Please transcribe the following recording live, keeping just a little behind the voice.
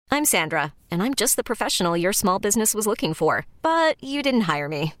I'm Sandra, and I'm just the professional your small business was looking for. But you didn't hire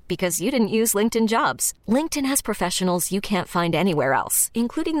me because you didn't use LinkedIn Jobs. LinkedIn has professionals you can't find anywhere else,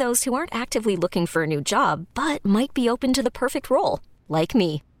 including those who aren't actively looking for a new job, but might be open to the perfect role, like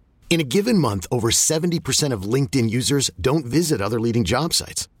me. In a given month, over 70% of LinkedIn users don't visit other leading job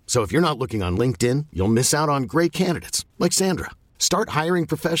sites. So if you're not looking on LinkedIn, you'll miss out on great candidates like Sandra. Start hiring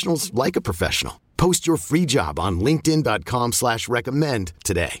professionals like a professional. Post your free job on linkedin.com/recommend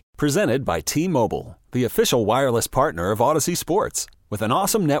today. Presented by T-Mobile, the official wireless partner of Odyssey Sports. With an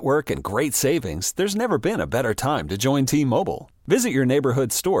awesome network and great savings, there's never been a better time to join T-Mobile. Visit your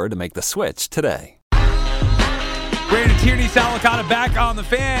neighborhood store to make the switch today. Brandon Tierney, Salicata back on the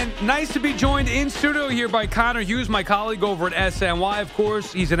Fan. Nice to be joined in studio here by Connor Hughes, my colleague over at SNY, of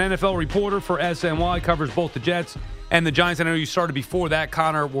course. He's an NFL reporter for SNY, covers both the Jets and the Giants. I know you started before that,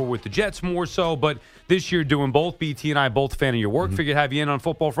 Connor, were with the Jets more so, but this year doing both. BT and I both a fan of your work. Figured to have you in on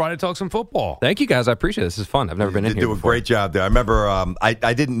Football Friday to talk some football. Thank you, guys. I appreciate it. This is fun. I've never been in here before. You do a great job there. I remember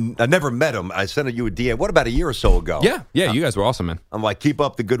I never met him. I sent you a DM, what, about a year or so ago? Yeah, you guys were awesome, man. I'm like, keep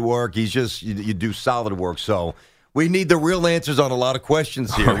up the good work. You do solid work. So we need the real answers on a lot of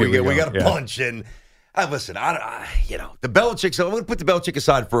questions here. We got a bunch. And listen, the Belichick. So I'm going to put the Belichick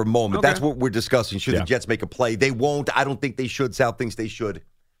aside for a moment. Okay. That's what we're discussing. Should the Jets make a play? They won't. I don't think they should. Sal thinks they should.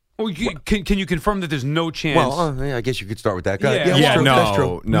 Well, can you confirm that there's no chance? Well, I guess you could start with that. That's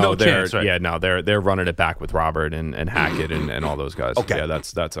true. No chance, right? Yeah, no, they're running it back with Robert and Hackett and all those guys. Okay, yeah,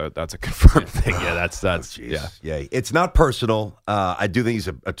 that's a confirmed thing. Yeah, that's yeah. It's not personal. I do think he's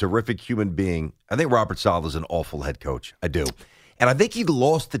a terrific human being. I think Robert Saleh is an awful head coach. I do, and I think he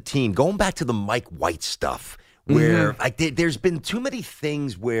lost the team. Going back to the Mike White stuff, where there's been too many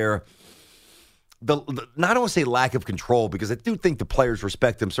things where. Not I don't want to say lack of control, because I do think the players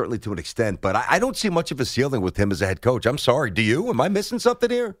respect him, certainly to an extent, but I don't see much of a ceiling with him as a head coach. I'm sorry. Do you? Am I missing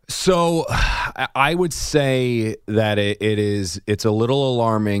something here? So I would say that it's a little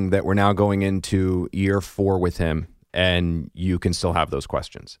alarming that we're now going into year 4 with him, and you can still have those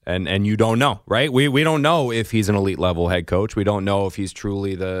questions. And you don't know, right? We don't know if he's an elite level head coach. We don't know if he's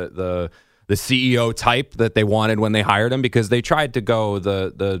truly the CEO type that they wanted when they hired him, because they tried to go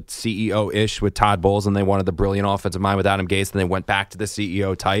the CEO-ish with Todd Bowles, and they wanted the brilliant offensive mind with Adam Gase, and they went back to the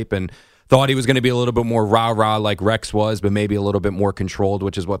CEO type and thought he was going to be a little bit more rah-rah like Rex was, but maybe a little bit more controlled,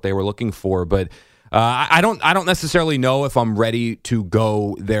 which is what they were looking for. But I don't necessarily know if I'm ready to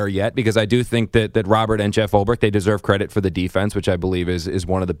go there yet, because I do think that Robert and Jeff Ulbrich, they deserve credit for the defense, which I believe is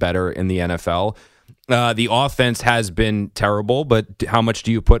one of the better in the NFL. The offense has been terrible, but how much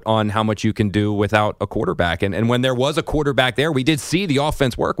do you put on how much you can do without a quarterback? And when there was a quarterback there, we did see the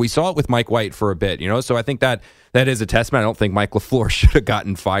offense work. We saw it with Mike White for a bit, so I think that is a testament. I don't think Mike LaFleur should have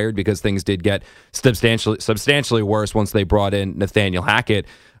gotten fired, because things did get substantially worse once they brought in Nathaniel Hackett.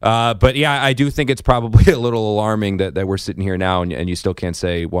 But yeah, I do think it's probably a little alarming that we're sitting here now and you still can't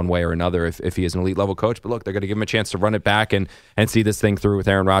say one way or another if he is an elite level coach. But look, they're going to give him a chance to run it back and see this thing through with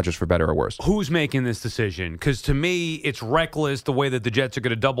Aaron Rodgers, for better or worse. Who's making this decision? Because to me, it's reckless the way that the Jets are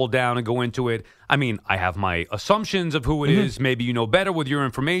going to double down and go into it. I mean, I have my assumptions of who it is. Maybe you know better with your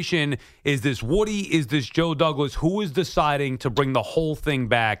information. Is this Woody? Is this Joe Douglas? Who is deciding to bring the whole thing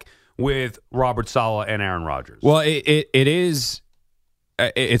back with Robert Saleh and Aaron Rodgers? Well, it's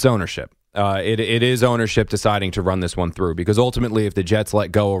ownership. It is ownership deciding to run this one through, because ultimately, if the Jets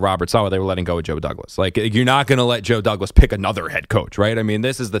let go of Robert Saleh, they were letting go of Joe Douglas. Like, you're not going to let Joe Douglas pick another head coach, right? I mean,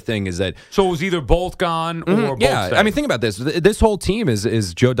 this is the thing, is that so it was either both gone or both stayed. I mean, think about this. This whole team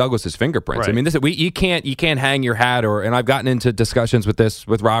is Joe Douglas's fingerprints. Right. I mean, you can't hang your hat, and I've gotten into discussions with this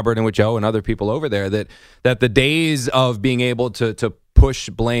with Robert and with Joe and other people over there that the days of being able to push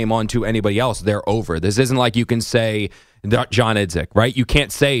blame onto anybody else, they're over. This isn't like you can say John Idzik, right? You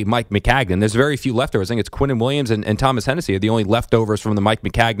can't say Mike McCagnon. There's very few leftovers. I think it's Quinnen Williams and Thomas Hennessy are the only leftovers from the Mike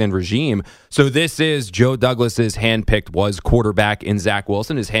McCagnon regime. So this is Joe Douglas's was quarterback in Zach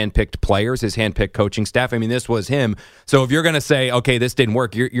Wilson, his handpicked players, his handpicked coaching staff. I mean, this was him. So if you're going to say, okay, this didn't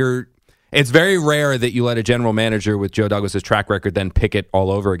work, it's very rare that you let a general manager with Joe Douglas's track record then pick it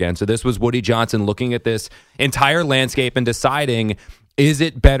all over again. So this was Woody Johnson looking at this entire landscape and deciding, is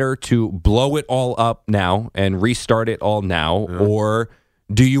it better to blow it all up now and restart it all now, or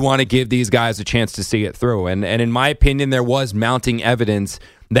do you want to give these guys a chance to see it through? And in my opinion, there was mounting evidence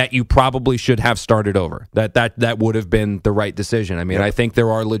that you probably should have started over. That would have been the right decision. I mean, I think there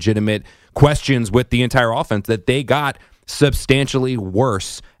are legitimate questions with the entire offense that they got substantially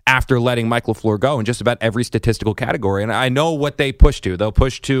worse after letting Mike LaFleur go in just about every statistical category. And I know what they push to. They'll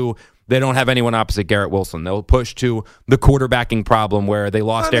push to They don't have anyone opposite Garrett Wilson. They'll push to the quarterbacking problem where they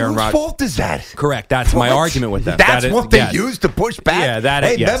lost Aaron Rodgers. Whose fault is that? Correct. That's my argument with them. That's what they used to push back? Yeah,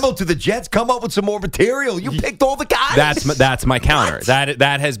 hey, memo to the Jets, come up with some more material. You picked all the guys. That's my counter.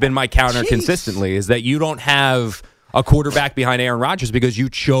 That has been my counter consistently, is that you don't have a quarterback behind Aaron Rodgers because you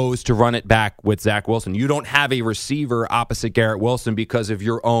chose to run it back with Zach Wilson. You don't have a receiver opposite Garrett Wilson because of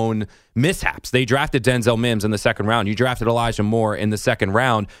your own mishaps. They drafted Denzel Mims in the second round. You drafted Elijah Moore in the second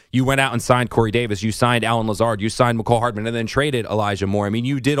round. You went out and signed Corey Davis. You signed Allen Lazard. You signed McCall Hardman and then traded Elijah Moore. I mean,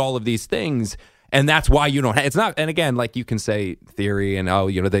 you did all of these things, and that's why you don't have, it's not, and again, like you can say theory and, their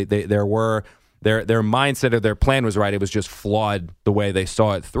mindset or their plan was right. It was just flawed the way they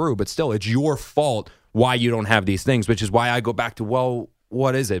saw it through. But still, it's your fault why you don't have these things, which is why I go back to, well,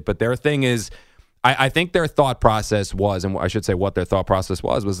 what is it? But their thing is, I think their thought process was, and I should say what their thought process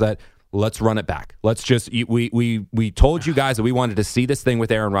was that let's run it back. Let's just, we told you guys that we wanted to see this thing with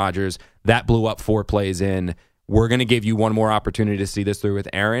Aaron Rodgers. That blew up 4 plays in. We're going to give you one more opportunity to see this through with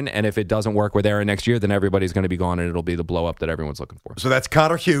Aaron. And if it doesn't work with Aaron next year, then everybody's going to be gone and it'll be the blow up that everyone's looking for. So that's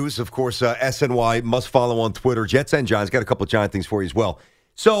Connor Hughes, of course, SNY, must follow on Twitter. Jets and Giants, got a couple of Giant things for you as well.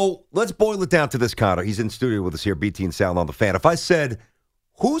 So let's boil it down to this, Connor. He's in studio with us here, BT and Sal on the Fan. If I said,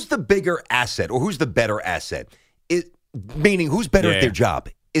 who's the bigger asset or who's the better asset, meaning who's better at their job,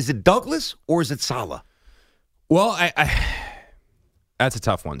 is it Douglas or is it Saleh? Well, that's a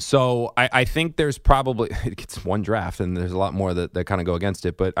tough one. So I think there's probably, it's one draft and there's a lot more that kind of go against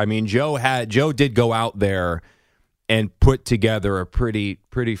it. But I mean, Joe did go out there and put together a pretty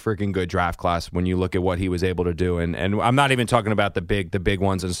freaking good draft class when you look at what he was able to do. And I'm not even talking about the big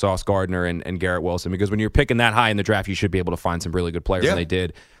ones in Sauce Gardner and Garrett Wilson, because when you're picking that high in the draft, you should be able to find some really good players, and they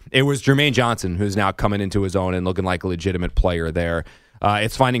did. It was Jermaine Johnson, who's now coming into his own and looking like a legitimate player there.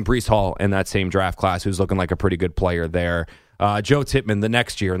 It's finding Breece Hall in that same draft class, who's looking like a pretty good player there. Joe Tippmann the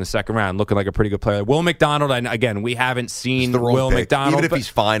next year in the second round, looking like a pretty good player. Will McDonald, and again, we haven't seen Will McDonald. Even if he's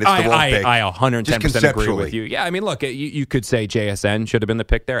fine, it's the wrong pick. I 110% agree with you. Yeah, I mean, look, you could say JSN should have been the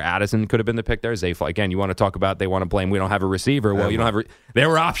pick there. Addison could have been the pick there. Zayfly, again, you want to talk about they want to blame we don't have a receiver. Well, you don't have there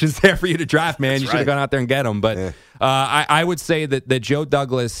were options there for you to draft, man. You should have gone out there and get them. But I would say that Joe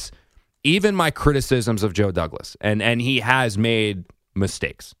Douglas, even my criticisms of Joe Douglas, and he has made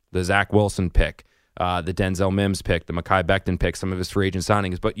mistakes. The Zach Wilson pick, the Denzel Mims pick, the Mekhi Becton pick, some of his free agent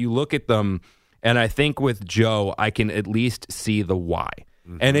signings. But you look at them, and I think with Joe, I can at least see the why.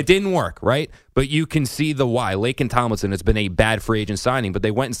 Mm-hmm. And it didn't work, right? But you can see the why. Laken Tomlinson has been a bad free agent signing, but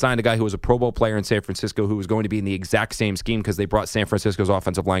they went and signed a guy who was a Pro Bowl player in San Francisco who was going to be in the exact same scheme because they brought San Francisco's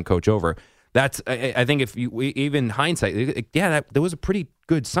offensive line coach over. That's, I think, if you even hindsight, that was a pretty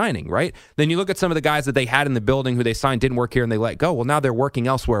good signing, right? Then you look at some of the guys that they had in the building who they signed didn't work here and they let go. Well, now they're working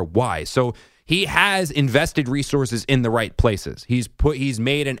elsewhere. Why? So he has invested resources in the right places. He's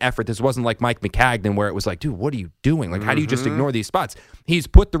made an effort. This wasn't like Mike McCagnon where it was like, dude, what are you doing? Like, how do you just ignore these spots? He's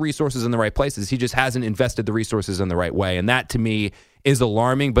put the resources in the right places. He just hasn't invested the resources in the right way. And that to me is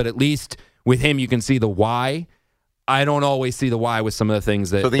alarming, but at least with him, you can see the why. I don't always see the why with some of the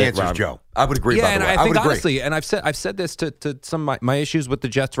things that. So the answer is Joe. I would agree. Yeah, by the way. I think would agree. honestly, and I've said this to some of my issues with the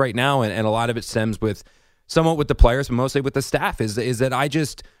Jets right now, and a lot of it stems with somewhat with the players, but mostly with the staff. Is that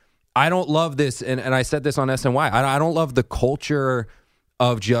I don't love this, and I said this on SNY. I don't love the culture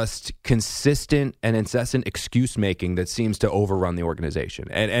of just consistent and incessant excuse making that seems to overrun the organization,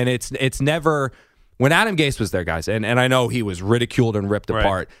 and it's never when Adam Gase was there, guys, and I know he was ridiculed and ripped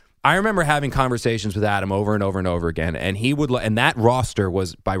apart. I remember having conversations with Adam over and over and over again, and and that roster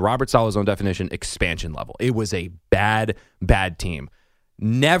was, by Robert Saleh's own definition, expansion level. It was a bad team.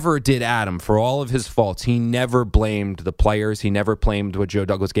 Never did Adam, for all of his faults, he never blamed the players. He never blamed what Joe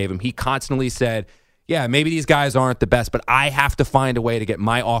Douglas gave him. He constantly said, yeah, maybe these guys aren't the best, but I have to find a way to get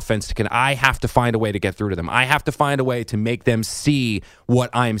my offense I have to find a way to get through to them. I have to find a way to make them see what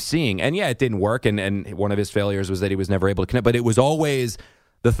I'm seeing. And yeah, it didn't work, and one of his failures was that he was never able to connect, but it was always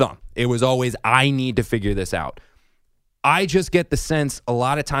the thumb. It was always, I need to figure this out. I just get the sense a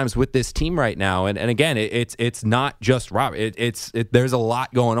lot of times with this team right now, and again, it's not just Rob. There's a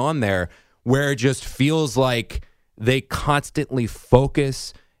lot going on there where it just feels like they constantly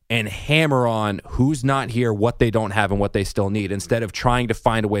focus and hammer on who's not here, what they don't have, and what they still need, instead of trying to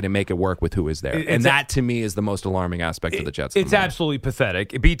find a way to make it work with who is there. And that, to me, is the most alarming aspect of the Jets. It's absolutely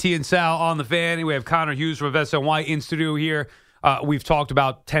pathetic. BT and Sal on the Fan. We have Connor Hughes from SNY in studio here. We've talked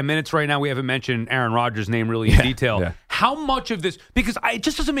about 10 minutes right now. We haven't mentioned Aaron Rodgers' name really in detail. Yeah. how much of this, because it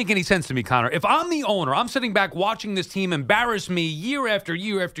just doesn't make any sense to me, Connor. If I'm the owner, I'm sitting back watching this team embarrass me year after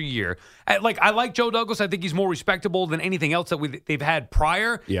year after year. I like Joe Douglas. I think he's more respectable than anything else that they've had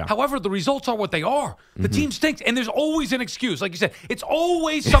prior. Yeah. However, the results are what they are. The team stinks, and there's always an excuse. Like you said, it's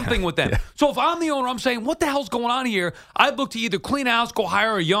always something with them. Yeah. So if I'm the owner, I'm saying, what the hell's going on here? I'd look to either clean house, go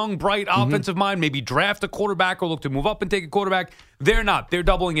hire a young, bright offensive mind, maybe draft a quarterback or look to move up and take a quarterback. They're not. They're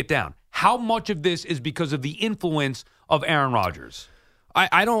doubling it down. How much of this is because of the influence of Aaron Rodgers?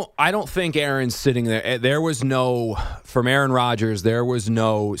 I don't think Aaron's sitting there. From Aaron Rodgers, there was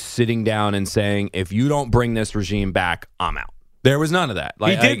no sitting down and saying, if you don't bring this regime back, I'm out. There was none of that.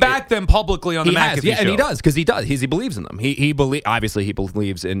 He did back them publicly on the McAfee show. And he does, because he does. He believes in them. Obviously he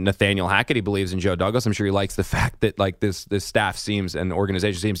believes in Nathaniel Hackett. He believes in Joe Douglas. I'm sure he likes the fact that this staff seems and the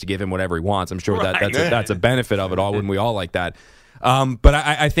organization seems to give him whatever he wants. I'm sure that's a benefit of it all. Wouldn't we all like that? But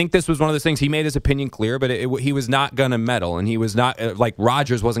I think this was one of those things. He made his opinion clear, but he was not going to meddle, and he was not like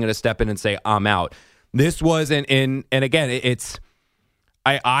Rodgers wasn't going to step in and say, I'm out. This was and again,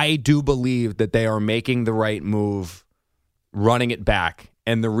 I do believe that they are making the right move running it back.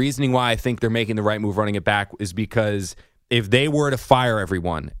 And the reasoning why I think they're making the right move running it back is because if they were to fire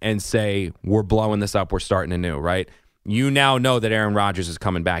everyone and say, we're blowing this up, we're starting anew, right? You now know that Aaron Rodgers is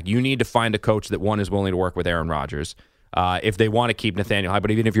coming back. You need to find a coach that, one, is willing to work with Aaron Rodgers. If they want to keep Nathaniel Hackett,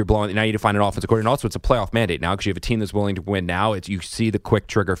 but even if you're blowing, now you need to find an offensive coordinator. And also, it's a playoff mandate now because you have a team that's willing to win now. You see the quick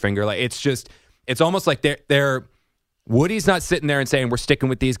trigger finger. Like it's almost like they're Woody's not sitting there and saying we're sticking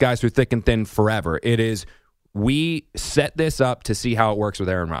with these guys through thick and thin forever. It is we set this up to see how it works with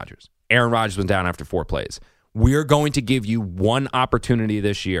Aaron Rodgers. Aaron Rodgers went down after 4 plays. We're going to give you one opportunity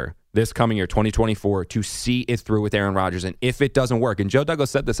this coming year, 2024, to see it through with Aaron Rodgers. And if it doesn't work, and Joe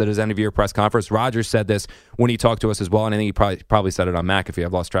Douglas said this at his end-of-year press conference, Rodgers said this when he talked to us as well, and I think he probably said it on McAfee.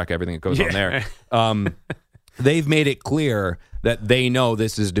 I've lost track of everything that goes on there. They've made it clear that they know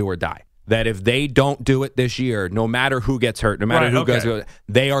this is do or die. That if they don't do it this year, no matter who gets hurt, no matter who goes,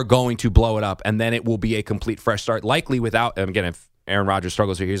 they are going to blow it up, and then it will be a complete fresh start, likely without, and again, if Aaron Rodgers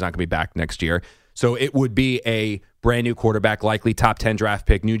struggles here, he's not going to be back next year. So it would be a brand new quarterback, likely top 10 draft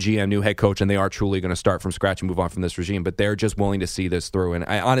pick, new GM, new head coach, and they are truly going to start from scratch and move on from this regime. But they're just willing to see this through. And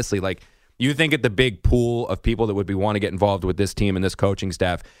I honestly, you think at the big pool of people that would want to get involved with this team and this coaching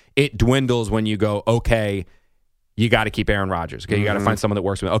staff, it dwindles when you go, okay, you got to keep Aaron Rodgers. Okay, you got to find someone that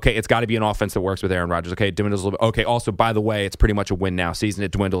works with him. Okay, it's got to be an offense that works with Aaron Rodgers. Okay, it dwindles a little bit. Okay, also, by the way, it's pretty much a win now season.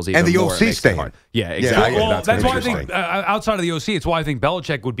 It dwindles even more. And the OC staying. Yeah, exactly. Well, that's why I think, outside of the OC, it's why I think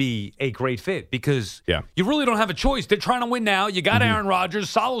Belichick would be a great fit because you really don't have a choice. They're trying to win now. You got Aaron Rodgers.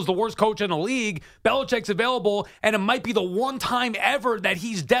 Saleh's the worst coach in the league. Belichick's available, and it might be the one time ever that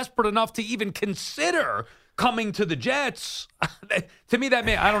he's desperate enough to even consider coming to the Jets. To me,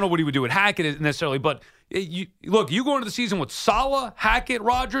 I don't know what he would do with Hackett necessarily, but you go into the season with Saleh, Hackett,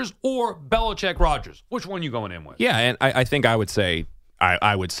 Rodgers, or Belichick, Rodgers. Which one you going in with? Yeah, and I think I would say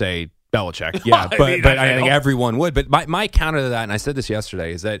Belichick. Yeah, but I think everyone would. But my counter to that, and I said this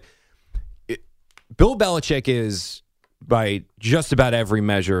yesterday, is that Bill Belichick is, by just about every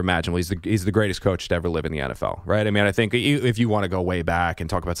measure imaginable, he's the greatest coach to ever live in the NFL, right? I mean, I think if you want to go way back and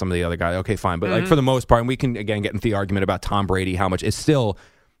talk about some of the other guys, okay, fine. But for the most part, and we can, again, get into the argument about Tom Brady, how much it's still...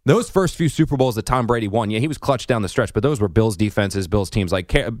 Those first few Super Bowls that Tom Brady won, he was clutch down the stretch, but those were Bills defenses, Bills teams.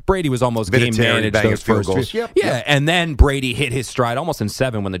 Like Brady was almost game managed those first goals. And then Brady hit his stride almost in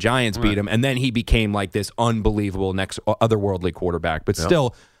 7 when the Giants beat him, and then he became like this unbelievable next otherworldly quarterback. But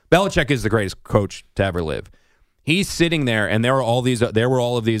still, Belichick is the greatest coach to ever live. He's sitting there, and there were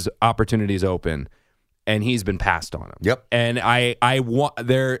all of these opportunities open, and he's been passed on him. Yep. And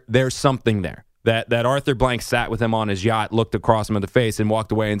there's something there. That Arthur Blank sat with him on his yacht, looked across him in the face, and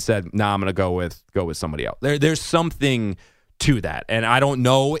walked away and said, "Nah, I'm going to go with somebody else." There's something to that, and I don't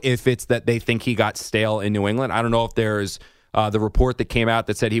know if it's that they think he got stale in New England. I don't know if there's the report that came out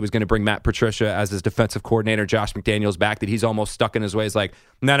that said he was going to bring Matt Patricia as his defensive coordinator, Josh McDaniels back, that he's almost stuck in his ways. Like,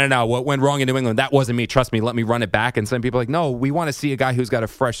 no, what went wrong in New England? That wasn't me. Trust me. Let me run it back. And some people are like, no, we want to see a guy who's got a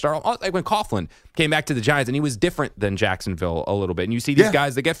fresh start. Like when Coughlin came back to the Giants, and he was different than Jacksonville a little bit. And you see these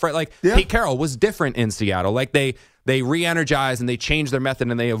guys that get fresh. Like Pete Carroll was different in Seattle. Like they re-energize and they change their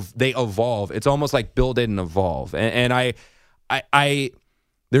method and they evolve. It's almost like Bill didn't evolve. And I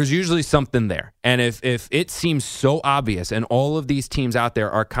there's usually something there. And if it seems so obvious and all of these teams out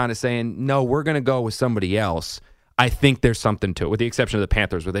there are kind of saying, no, we're going to go with somebody else, I think there's something to it, with the exception of the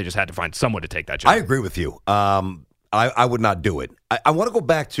Panthers, where they just had to find someone to take that job. I agree with you. I would not do it. I want to go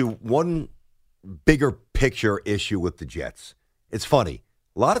back to one bigger picture issue with the Jets. It's funny.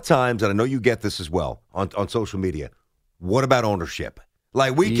 A lot of times, and I know you get this as well on social media, what about ownership?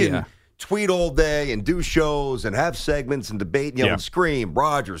 Like we can tweet all day and do shows and have segments and debate, and scream,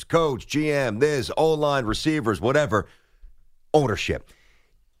 Rodgers, coach, GM, this, O-line, receivers, whatever, ownership.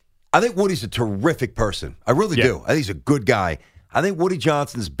 I think Woody's a terrific person. I really do. I think he's a good guy. I think Woody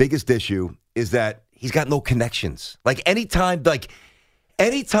Johnson's biggest issue is that he's got no connections. Anytime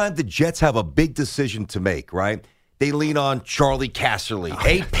the Jets have a big decision to make, right? They lean on Charlie Casserly.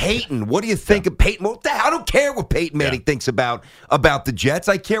 Hey, Peyton, what do you think of Peyton? I don't care what Peyton Manning thinks about the Jets.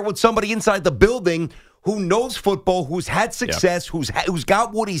 I care what somebody inside the building who knows football, who's had success, who's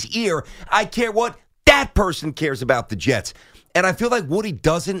got Woody's ear. I care what that person cares about the Jets. And I feel like Woody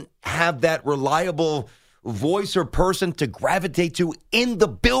doesn't have that reliable voice or person to gravitate to in the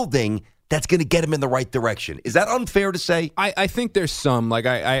building that's going to get him in the right direction. Is that unfair to say? I think there's some.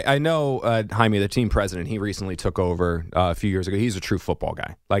 I know Jaime, the team president, he recently took over a few years ago. He's a true football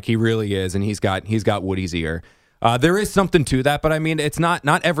guy. He really is, and he's got Woody's ear. There is something to that, but I mean, it's not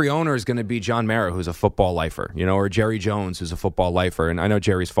every owner is going to be John Mara, who's a football lifer, or Jerry Jones, who's a football lifer. And I know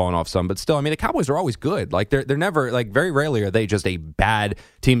Jerry's fallen off some, but still, I mean, the Cowboys are always good. They're never, very rarely are they just a bad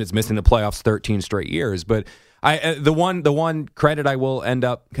team that's missing the playoffs 13 straight years. But the one credit I will end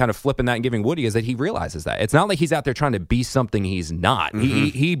up kind of flipping that and giving Woody is that he realizes that it's not like he's out there trying to be something he's not.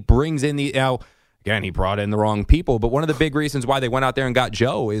 Mm-hmm. He brings in Again, he brought in the wrong people, but one of the big reasons why they went out there and got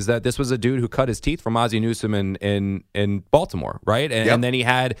Joe is that this was a dude who cut his teeth from Ozzie Newsome in Baltimore, right? And then he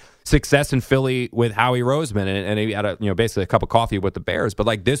had success in Philly with Howie Roseman, and he had basically a cup of coffee with the Bears.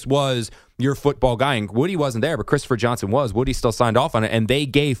 But this was your football guy, and Woody wasn't there, but Christopher Johnson was. Woody still signed off on it, and they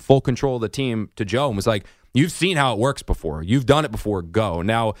gave full control of the team to Joe and was like, "You've seen how it works before. You've done it before. Go."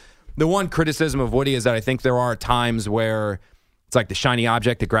 Now, the one criticism of Woody is that I think there are times where it's like the shiny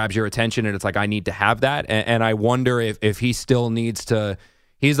object that grabs your attention, and it's like, I need to have that. And I wonder if he still needs to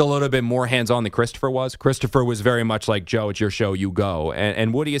 – he's a little bit more hands-on than Christopher was. Christopher was very much like, Joe, it's your show, you go.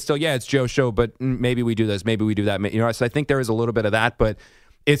 And Woody is still, it's Joe's show, but maybe we do this, maybe we do that. So I think there is a little bit of that, but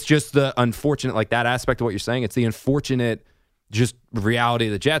it's just the unfortunate, that aspect of what you're saying. It's the unfortunate just reality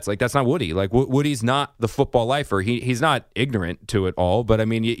of the Jets. That's not Woody. Woody's not the football lifer. He's not ignorant to it all, but I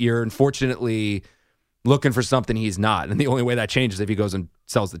mean, you're unfortunately – looking for something he's not, and the only way that changes is if he goes and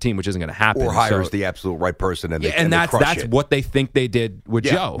sells the team, which isn't going to happen, or hires the absolute right person, and that's what they think they did with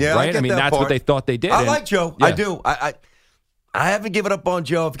Joe, right? I mean, that's what they thought they did. I like Joe. I do. I haven't given up on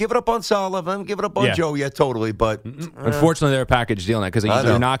Joe. I've given up on Saleh. I haven't given up on Joe yet, totally. But unfortunately, they're a package deal now because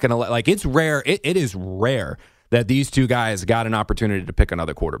they're not going to let. It's rare. It is rare that these two guys got an opportunity to pick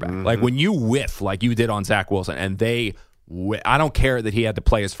another quarterback. Mm-hmm. When you whiff like you did on Zach Wilson, and I don't care that he had to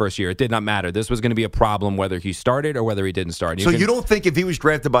play his first year. It did not matter. This was going to be a problem whether he started or whether he didn't start. You don't think if he was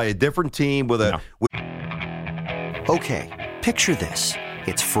drafted by a different team with a... No. Okay, picture this.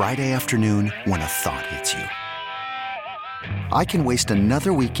 It's Friday afternoon when a thought hits you. I can waste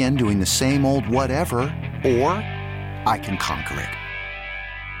another weekend doing the same old whatever, or I can conquer it.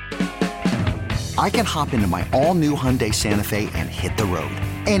 I can hop into my all-new Hyundai Santa Fe and hit the road.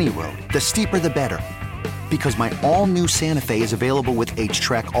 Any road. The steeper, the better. Because my all-new Santa Fe is available with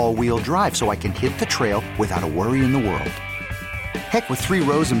H-Track all-wheel drive, so I can hit the trail without a worry in the world. Heck, with 3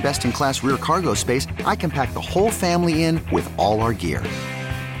 rows and best-in-class rear cargo space, I can pack the whole family in with all our gear.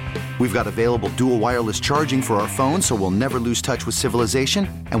 We've got available dual wireless charging for our phones, so we'll never lose touch with civilization,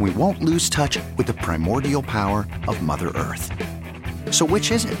 and we won't lose touch with the primordial power of Mother Earth. So which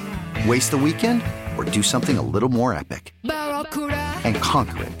is it? Waste the weekend or do something a little more epic? And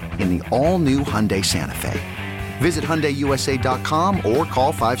conquer it in the all-new Hyundai Santa Fe. Visit HyundaiUSA.com or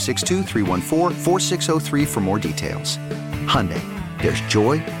call 562-314-4603 for more details. Hyundai, there's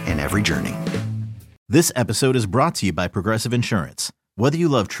joy in every journey. This episode is brought to you by Progressive Insurance. Whether you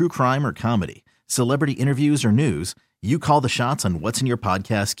love true crime or comedy, celebrity interviews or news, you call the shots on what's in your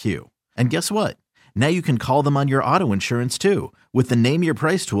podcast queue. And guess what? Now you can call them on your auto insurance too with the Name Your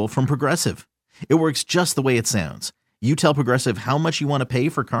Price tool from Progressive. It works just the way it sounds. You tell Progressive how much you want to pay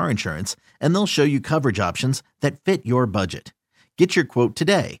for car insurance, and they'll show you coverage options that fit your budget. Get your quote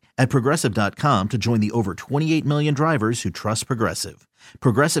today at Progressive.com to join the over 28 million drivers who trust Progressive.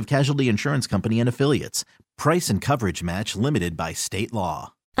 Progressive Casualty Insurance Company and Affiliates. Price and coverage match limited by state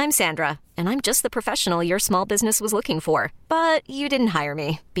law. I'm Sandra, and I'm just the professional your small business was looking for. But you didn't hire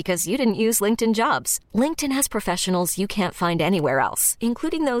me because you didn't use LinkedIn Jobs. LinkedIn has professionals you can't find anywhere else,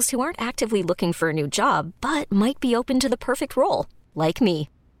 including those who aren't actively looking for a new job, but might be open to the perfect role, like me.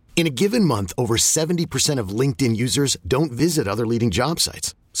 In a given month, over 70% of LinkedIn users don't visit other leading job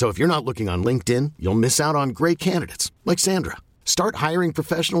sites. So if you're not looking on LinkedIn, you'll miss out on great candidates like Sandra. Start hiring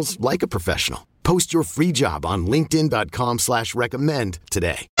professionals like a professional. Post your free job on linkedin.com/recommend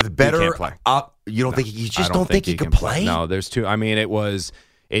today. Better, he can't play. You don't think you just don't think he could play? No, there's two. I mean, it was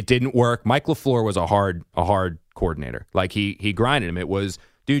It didn't work. Mike LaFleur was a hard coordinator. Like he grinded him. It was,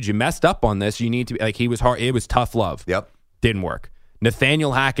 dude, you messed up on this. You need to be like, he was hard. It was tough love. Yep. Didn't work.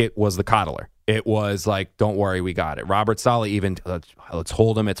 Nathaniel Hackett was the coddler. It was like, don't worry, we got it. Robert Saleh even, let's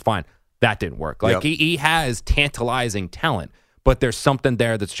hold him. It's fine. That didn't work. Like he has tantalizing talent, but there's something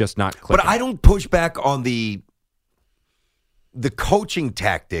there that's just not clicking. But I don't push back on the coaching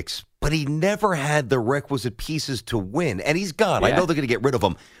tactics, but he never had the requisite pieces to win, and he's gone. Yeah. I know they're going to get rid of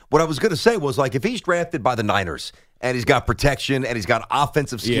him. What I was going to say was, like, if he's drafted by the Niners and he's got protection and he's got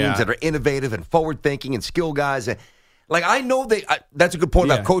offensive schemes that are innovative and forward-thinking and skill guys, and like I know that's a good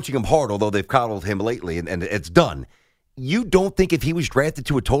point about coaching him hard, although they've coddled him lately, and it's done. You don't think if he was drafted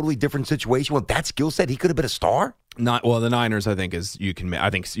to a totally different situation with that skill set, he could have been a star? Not well. The Niners, I think, I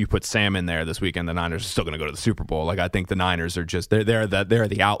think you put Sam in there this weekend. The Niners are still going to go to the Super Bowl. Like I think the Niners are just they're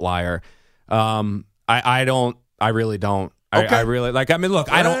the outlier. I really don't. Okay. I really like. I mean,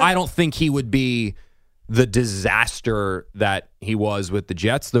 look, I don't think he would be the disaster that he was with the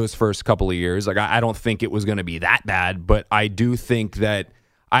Jets those first couple of years. Like I don't think it was going to be that bad, but I do think that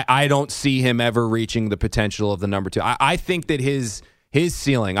I don't see him ever reaching the potential of the number 2. I think that his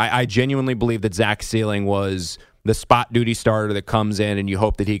ceiling. I genuinely believe that Zach's ceiling was the spot duty starter that comes in and you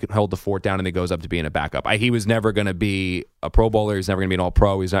hope that he can hold the fort down and he goes up to being a backup. He was never going to be a Pro Bowler. He's never going to be an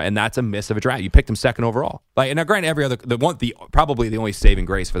All-Pro. And that's a miss of a draft. You picked him second overall. Like, and now, granted, probably the only saving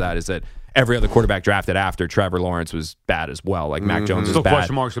grace for that is that every other quarterback drafted after Trevor Lawrence was bad as well. Like Mac Jones is still bad.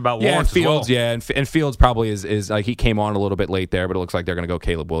 Question marks about Lawrence Fields, as well. and Fields probably is like he came on a little bit late there, but it looks like they're going to go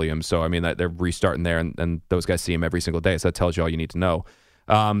Caleb Williams. So I mean that they're restarting there, and those guys see him every single day. So that tells you all you need to know.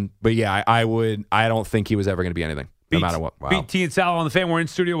 But yeah, I don't think he was ever going to be anything. No matter what. Wow. Beat T and Sal on the Fan. We're in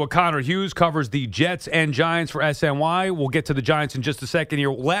studio with Connor Hughes, covers the Jets and Giants for SNY. We'll get to the Giants in just a second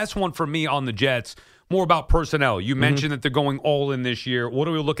here. Last one for me on the Jets, more about personnel. You mentioned that they're going all in this year. What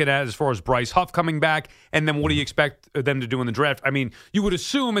are we looking at as far as Bryce Huff coming back? And then what do you expect them to do in the draft? I mean, you would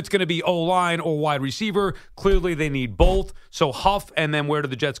assume it's going to be O-line or wide receiver. Clearly, they need both. So Huff, and then where do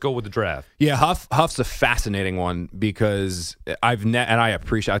the Jets go with the draft? Yeah, Huff's a fascinating one because I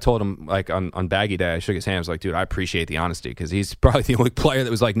told him like on Baggy Day, I shook his hand. I was like, dude, I appreciate the honesty because he's probably the only player that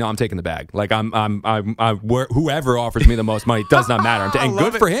was like, no, I'm taking the bag. Like whoever offers me the most money does not matter. And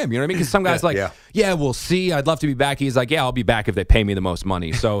good for him. You know what I mean? Because some guys yeah, we'll see. I'd love to be back. He's like, yeah, I'll be back if they pay me the most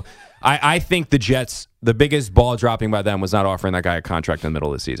money. So I think the Jets, the biggest ball dropping by them was not offering that guy a contract in the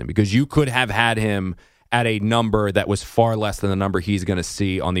middle of the season because you could have had him at a number that was far less than the number he's going to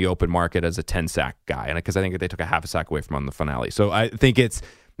see on the open market as a 10-sack guy. And because I think they took a half a sack away from him on the finale. So I think it's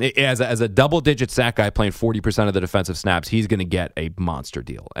as a double-digit sack guy playing 40% of the defensive snaps, he's going to get a monster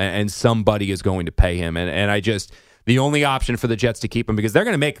deal. And somebody is going to pay him. And I just... The only option for the Jets to keep him, because they're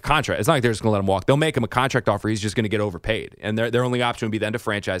going to make a contract. It's not like they're just going to let him walk. They'll make him a contract offer. He's just going to get overpaid. And their only option would be then to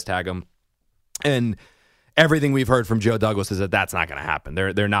franchise tag him. And everything we've heard from Joe Douglas is that that's not going to happen.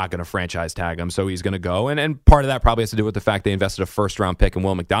 They're not going to franchise tag him, so he's going to go. And part of that probably has to do with the fact they invested a first-round pick in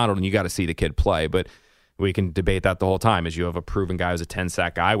Will McDonald, and you got to see the kid play. But we can debate that the whole time. As you have a proven guy who's a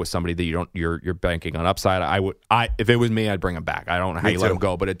 10-sack guy with somebody that you're banking on upside. If it was me, I'd bring him back. I don't know how you let him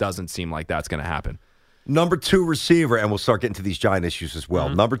go, but it doesn't seem like that's going to happen. Number 2 receiver, and we'll start getting to these Giant issues as well.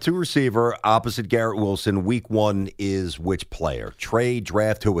 Number 2 receiver, opposite Garrett Wilson. Week 1 is which player? Trade,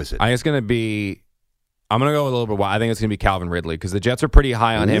 draft, who is it? I'm going to go a little bit wild. I think it's going to be Calvin Ridley because the Jets are pretty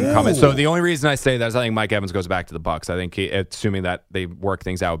high on him coming. So the only reason I say that is I think Mike Evans goes back to the Bucs. I think assuming that they work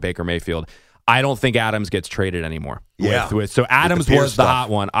things out with Baker Mayfield. I don't think Adams gets traded anymore. So Adams was the hot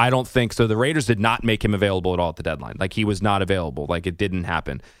one. I don't think so. The Raiders did not make him available at all at the deadline. Like he was not available. Like it didn't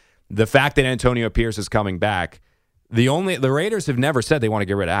happen. The fact that Antonio Pierce is coming back, the Raiders have never said they want to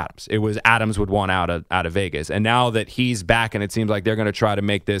get rid of Adams. It was Adams would want out of Vegas. And now that he's back and it seems like they're going to try to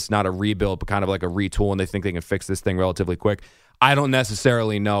make this not a rebuild, but kind of like a retool, and they think they can fix this thing relatively quick, I don't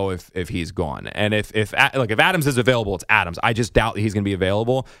necessarily know if he's gone. And if Adams is available, it's Adams. I just doubt that he's going to be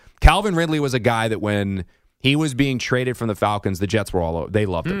available. Calvin Ridley was a guy that when he was being traded from the Falcons, the Jets were all over. They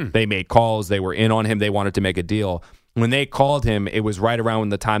loved him. They made calls. They were in on him. They wanted to make a deal. When they called him, it was right around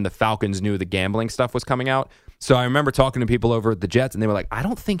the time the Falcons knew the gambling stuff was coming out. So I remember talking to people over at the Jets, and they were like, I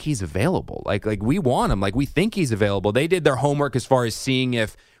don't think he's available. Like we want him. Like, we think he's available. They did their homework as far as seeing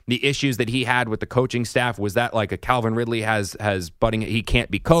if the issues that he had with the coaching staff, was that like a Calvin Ridley has budding, he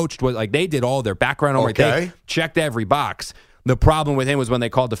can't be coached. Like, they did all their background homework. Okay. They checked every box. The problem with him was when they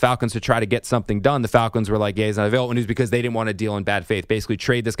called the Falcons to try to get something done, the Falcons were like, yeah, he's not available. And it was because they didn't want to deal in bad faith. Basically,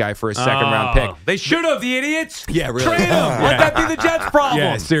 trade this guy for a second-round pick. They should have, the idiots. Yeah, really. Trade him. Let that be the Jets' problem.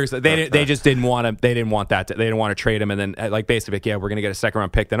 Yeah, seriously. They just didn't want him. They didn't want that. They didn't want to trade him. And then, basically, we're going to get a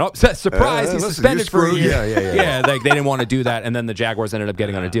second-round pick. Then, surprise, he's suspended for a year. Yeah, they didn't want to do that. And then the Jaguars ended up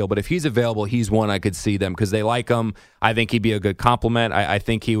getting on a deal. But if he's available, he's one I could see them because they like him. I think he'd be a good compliment. I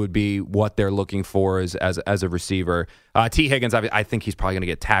think he would be what they're looking for as a receiver. T. Higgins, I think he's probably going to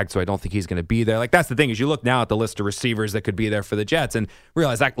get tagged, so I don't think he's going to be there. Like, that's the thing is you look now at the list of receivers that could be there for the Jets and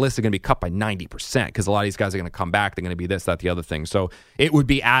realize that list is going to be cut by 90% because a lot of these guys are going to come back. They're going to be this, that, the other thing. So it would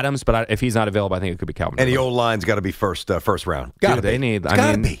be Adams, but if he's not available, I think it could be Calvin. And the old line's got to be first round.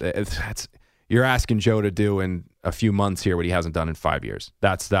 You're asking Joe to do in a few months here what he hasn't done in 5 years.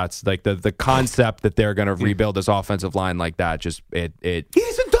 That's like the concept that they're going to rebuild this offensive line like that. Just he hasn't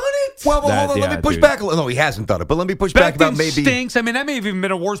done it. Well, hold on. Let me push back a little. No, he hasn't done it, but let me push back about maybe stinks. I mean, that may have even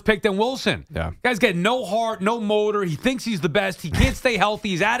been a worse pick than Wilson. Yeah, guy's got no heart, no motor. He thinks he's the best. He can't stay healthy.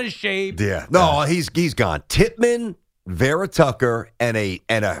 He's out of shape. Yeah, no, he's gone. Titman, Vera Tucker, and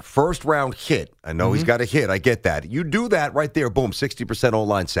a first round hit. I know he's got a hit. I get that. You do that right there. Boom, 60%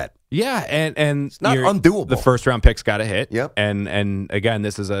 O-line set. Yeah, and it's not undoable. The first round pick's got a hit. Yep. And again,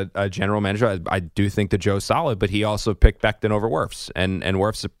 this is a general manager. I do think that Joe's solid, but he also picked Becton over Wirfs, and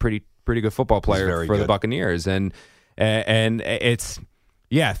Wirfs a pretty good football player for the Buccaneers, and it's.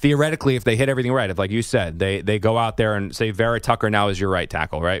 Yeah, theoretically, if they hit everything right, if like you said, they go out there and say Vera Tucker now is your right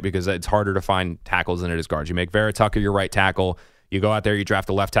tackle, right? Because it's harder to find tackles than it is guards. You make Vera Tucker your right tackle. You go out there, you draft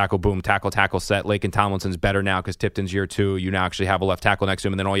a left tackle, boom, tackle set. Laken Tomlinson's better now because Tipton's year 2. You now actually have a left tackle next to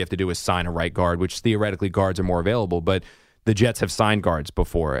him, and then all you have to do is sign a right guard, which theoretically guards are more available. But the Jets have signed guards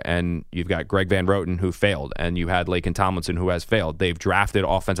before, and you've got Greg Van Roten who failed, and you had Laken Tomlinson who has failed. They've drafted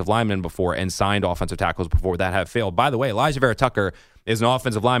offensive linemen before and signed offensive tackles before that have failed. By the way, Elijah Vera Tucker is an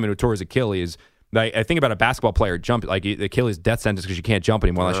offensive lineman who tore his Achilles. Like, I think about a basketball player jump, like the Achilles death sentence because you can't jump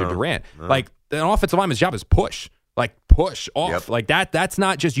anymore unless you're Durant. Like, an offensive lineman's job is push off. Yep. Like that's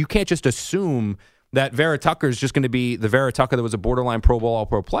not just, you can't just assume that Vera Tucker is just going to be the Vera Tucker that was a borderline Pro Bowl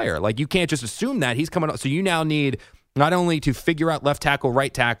All-Pro player. Like, you can't just assume that he's coming up. So you now need not only to figure out left tackle,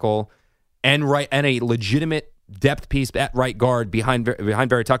 right tackle, and a legitimate depth piece at right guard behind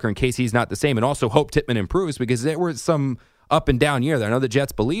Vera Tucker in case he's not the same, and also hope Tittman improves because there was some up and down year there. I know the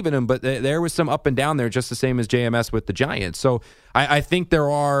Jets believe in him, but there was some up and down there, just the same as JMS with the Giants. So I think there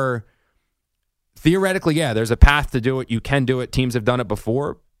are, theoretically, there's a path to do it. You can do it. Teams have done it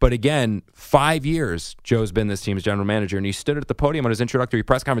before. But again, 5 years Joe's been this team's general manager, and he stood at the podium on his introductory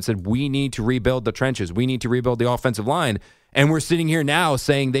press conference and said, we need to rebuild the trenches. We need to rebuild the offensive line. And we're sitting here now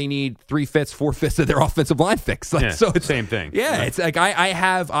saying they need 3/5 of their offensive line fixed. Like, so it's same thing. Yeah, it's like I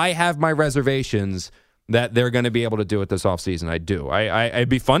have my reservations that they're going to be able to do it this offseason. I do. It'd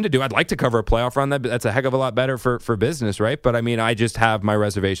be fun to do. I'd like to cover a playoff run. That's a heck of a lot better for business, right? But, I mean, I just have my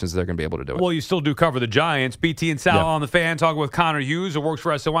reservations that they're going to be able to do it. Well, you still do cover the Giants. BT and Sal on the Fan talking with Connor Hughes, who works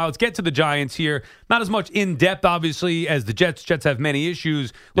for SNY. Let's get to the Giants here. Not as much in-depth, obviously, as the Jets. Jets have many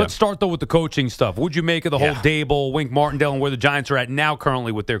issues. Let's start, though, with the coaching stuff. What'd you make of the whole Dable, Wink Martindale, and where the Giants are at now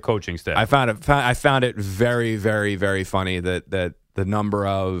currently with their coaching staff? I found it very, very, very funny that the number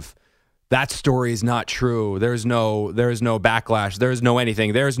of that story is not true. There's no backlash. There's no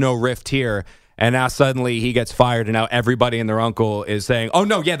anything. There's no rift here. And now suddenly he gets fired, and now everybody and their uncle is saying, "Oh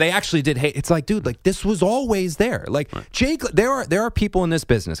no, yeah, they actually did hate." It's like, dude, like this was always there. Like Jake, there are people in this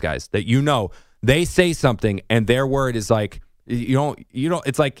business, guys, that they say something and their word is like, you don't.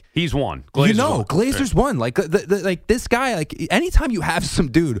 It's like he's won. Glazer's won. Like like this guy. Like anytime you have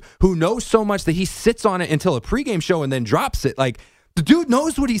some dude who knows so much that he sits on it until a pregame show and then drops it, like. The dude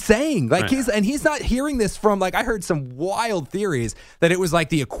knows what he's saying. Like he's not hearing this from, like, I heard some wild theories that it was like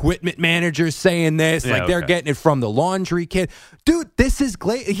the equipment manager saying this, they're getting it from the laundry kid. Dude, this is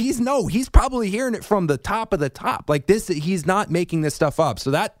he's probably hearing it from the top of the top. Like this, he's not making this stuff up.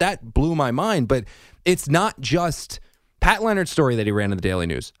 So that blew my mind. But it's not just Pat Leonard's story that he ran in the Daily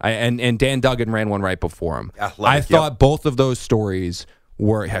News. And Dan Duggan ran one right before him. I thought both of those stories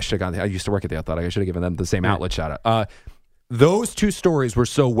were, I used to work at the, I thought I should have given them the same outlet shout out. Those two stories were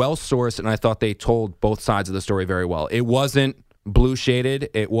so well sourced, and I thought they told both sides of the story very well. It wasn't blue shaded.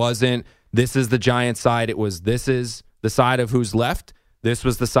 It wasn't this is the Giants side. It was this is the side of who's left. This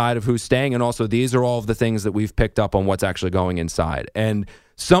was the side of who's staying, and also these are all of the things that we've picked up on what's actually going inside. And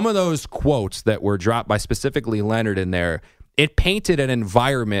some of those quotes that were dropped by specifically Leonard in there, it painted an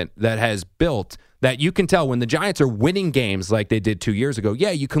environment that has built that you can tell when the Giants are winning games like they did 2 years ago. Yeah,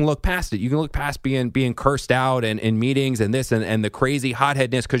 you can look past it. You can look past being cursed out and in meetings and this and the crazy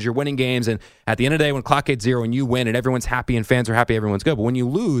hotheadness because you're winning games. And at the end of the day, when clock hits zero and you win and everyone's happy and fans are happy, everyone's good. But when you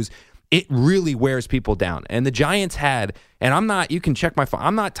lose, it really wears people down. And the Giants had, and I'm not, you can check my phone,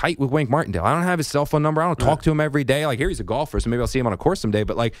 I'm not tight with Wink Martindale. I don't have his cell phone number. I don't talk to him every day. Like, here he's a golfer, so maybe I'll see him on a course someday.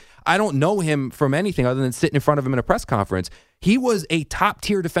 But, like, I don't know him from anything other than sitting in front of him in a press conference. He was a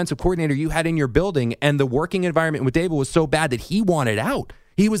top-tier defensive coordinator you had in your building, and the working environment with Dable was so bad that he wanted out.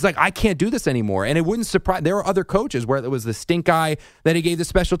 He was like, I can't do this anymore. And it wouldn't surprise, there were other coaches, whether it was the stink eye that he gave the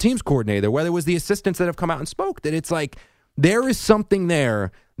special teams coordinator, whether it was the assistants that have come out and spoke, that it's like, there is something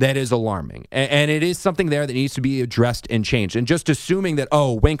there that is alarming, and it is something there that needs to be addressed and changed. And just assuming that,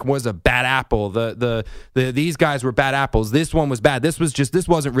 oh, Wink was a bad apple, these guys were bad apples, this one was bad, this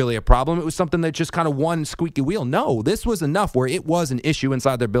wasn't really a problem, it was something that just kind of one squeaky wheel. No, this was enough where it was an issue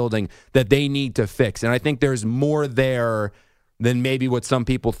inside their building that they need to fix. And I think there's more there than maybe what some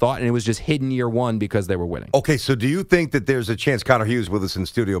people thought, and it was just hidden year one because they were winning. Okay, so do you think that there's a chance, Connor Hughes with us in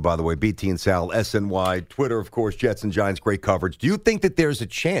studio, by the way, BT and Sal, SNY, Twitter, of course, Jets and Giants, great coverage. Do you think that there's a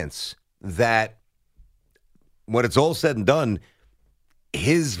chance that when it's all said and done,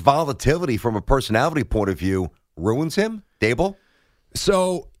 his volatility from a personality point of view ruins him, Dable?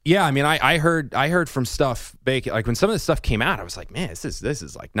 So, yeah, I mean, I heard from stuff, like when some of this stuff came out, I was like, man, this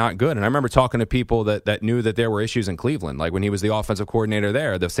is like not good. And I remember talking to people that knew that there were issues in Cleveland, like when he was the offensive coordinator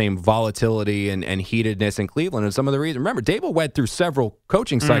there, the same volatility and heatedness in Cleveland. And some of the reasons, remember, Dable went through several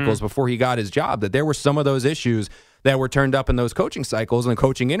coaching cycles before he got his job, that there were some of those issues that were turned up in those coaching cycles and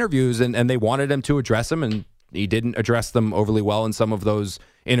coaching interviews, and they wanted him to address them, and he didn't address them overly well in some of those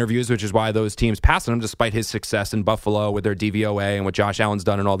interviews, which is why those teams passed on him despite his success in Buffalo with their DVOA and what Josh Allen's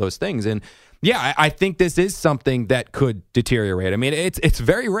done and all those things. And yeah, I think this is something that could deteriorate. I mean, it's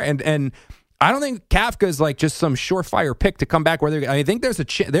very rare, and I don't think Kafka is like just some surefire pick to come back. I think there's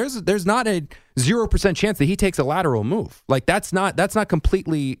there's not a 0% chance that he takes a lateral move. Like that's not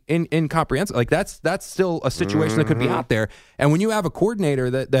completely incomprehensible. Like that's still a situation that could be out there. And when you have a coordinator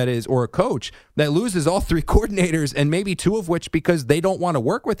that is, or a coach that loses all three coordinators and maybe two of which because they don't want to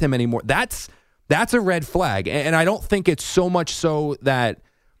work with him anymore, that's a red flag. And I don't think it's so much so that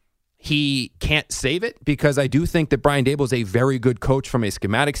he can't save it, because I do think that Brian Dable is a very good coach from a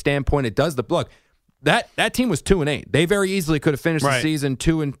schematic standpoint. It does look. That team was 2-8. They very easily could have finished the season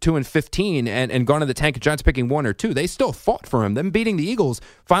 2-15 and gone to the tank. Giants picking 1 or 2. They still fought for him. Them beating the Eagles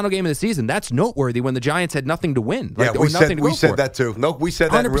final game of the season. That's noteworthy when the Giants had nothing to win. Like, we said that too. No, we said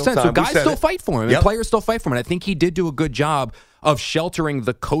that 100%. In real time. So guys still fight for him, and players still fight for him. And I think he did do a good job of sheltering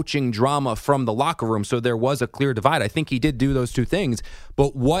the coaching drama from the locker room, so there was a clear divide. I think he did do those two things.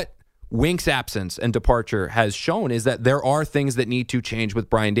 But what Wink's absence and departure has shown is that there are things that need to change with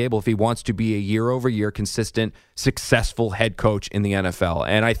Brian Dable if he wants to be a year-over-year consistent, successful head coach in the NFL.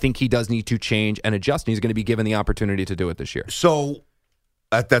 And I think he does need to change and adjust, and he's going to be given the opportunity to do it this year. So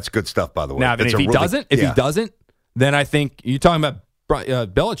that's good stuff, by the way. Now, if he doesn't, then I think you're talking about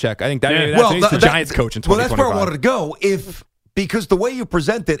Belichick. I think that's the Giants coach in 2025. Well, that's where I wanted to go. Because the way you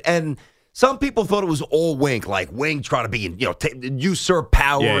present it, and some people thought it was all Wink, like Wink trying to be, usurp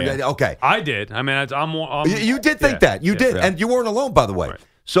power. Yeah. Okay, I did. I mean, you did think that. You did, and you weren't alone, by the way. Right.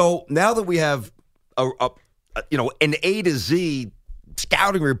 So now that we have an A to Z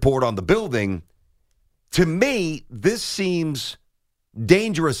scouting report on the building, to me, this seems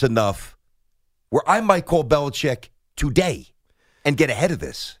dangerous enough where I might call Belichick today and get ahead of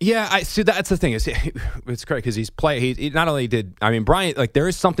this. Yeah, I see. That's the thing. It's great because he not only did. I mean, Brian. Like, there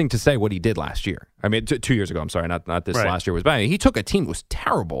is something to say what he did last year. I mean, 2 years ago. I'm sorry, not this last year was bad. He took a team that was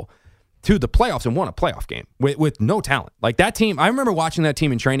terrible to the playoffs and won a playoff game with no talent. Like that team. I remember watching that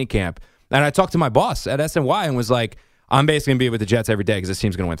team in training camp, and I talked to my boss at SNY and was like, I'm basically going to be with the Jets every day because this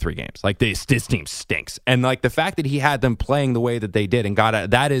team's going to win 3 games. Like, this team stinks. And, like, the fact that he had them playing the way that they did and got it,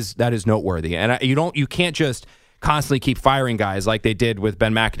 that is noteworthy. And you can't just constantly keep firing guys like they did with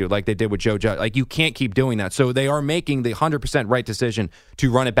Ben McAdoo, like they did with Joe Judge. Like, you can't keep doing that. So they are making the 100% right decision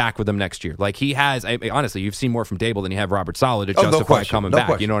to run it back with them next year. Like, he has, honestly, you've seen more from Dable than you have Robert Saleh to justify coming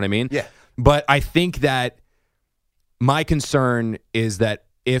back. You know what I mean? Yeah. But I think that my concern is that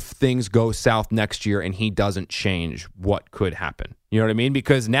if things go south next year and he doesn't change, what could happen? You know what I mean?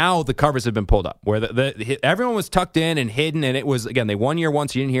 Because now the covers have been pulled up, where everyone was tucked in and hidden, and it was, again, they won year one,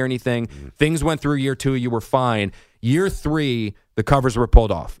 so you didn't hear anything. Things went through year 2, you were fine. Year 3, the covers were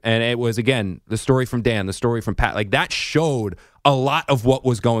pulled off. And it was, again, the story from Dan, the story from Pat. Like, that showed a lot of what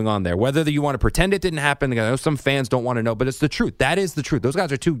was going on there. Whether you want to pretend it didn't happen, I know some fans don't want to know, but it's the truth. That is the truth. Those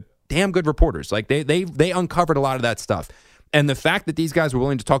guys are 2 damn good reporters. Like, they uncovered a lot of that stuff. And the fact that these guys were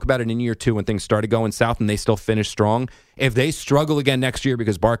willing to talk about it in year 2 when things started going south and they still finished strong, if they struggle again next year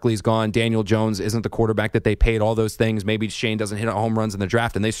because Barkley's gone, Daniel Jones isn't the quarterback that they paid, all those things, maybe Shane doesn't hit home runs in the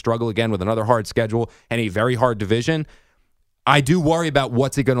draft, and they struggle again with another hard schedule and a very hard division, I do worry about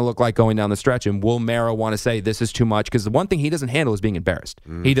what's it going to look like going down the stretch. And will Mara want to say this is too much? Because the one thing he doesn't handle is being embarrassed.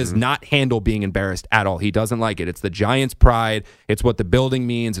 Mm-hmm. He does not handle being embarrassed at all. He doesn't like it. It's the Giants' pride. It's what the building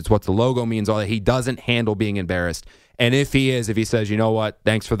means. It's what the logo means. All that. He doesn't handle being embarrassed. And if he says, you know what,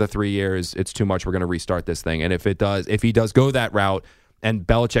 thanks for the 3 years, it's too much, we're going to restart this thing. And if he does go that route and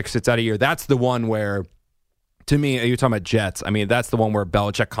Belichick sits out a year, that's the one where, to me, you're talking about Jets. I mean, that's the one where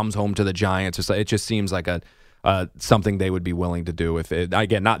Belichick comes home to the Giants. It just seems like something they would be willing to do if it,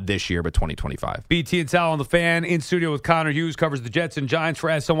 again, not this year, but 2025. BT and Sal on the Fan in studio with Connor Hughes, covers the Jets and Giants for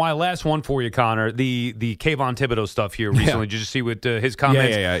SNY. Last one for you, Connor. The Kayvon Thibodeau stuff here recently. Did you see what his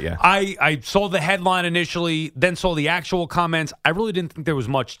comments? Yeah. I saw the headline initially, then saw the actual comments. I really didn't think there was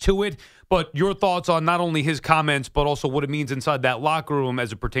much to it. But your thoughts on not only his comments, but also what it means inside that locker room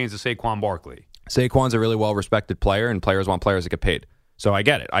as it pertains to Saquon Barkley. Saquon's a really well-respected player, and players want players that get paid. So I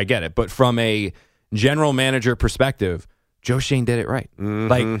get it. But from a general manager perspective, Joe Schoen did it right. Mm-hmm.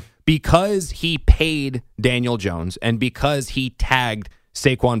 Like, because he paid Daniel Jones and because he tagged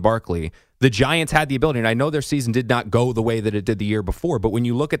Saquon Barkley, the Giants had the ability, and I know their season did not go the way that it did the year before, but when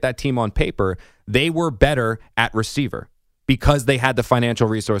you look at that team on paper, they were better at receiver because they had the financial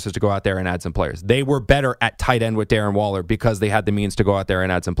resources to go out there and add some players. They were better at tight end with Darren Waller because they had the means to go out there and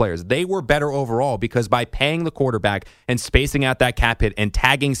add some players. They were better overall because by paying the quarterback and spacing out that cap hit and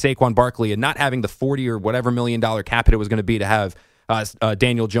tagging Saquon Barkley and not having the $40 or whatever $1 million cap hit it was going to be to have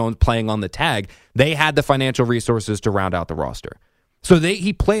Daniel Jones playing on the tag, they had the financial resources to round out the roster. So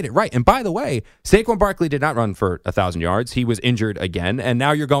he played it right. And by the way, Saquon Barkley did not run for 1,000 yards. He was injured again. And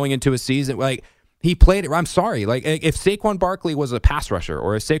now you're going into a season like, he played it. I'm sorry. Like, if Saquon Barkley was a pass rusher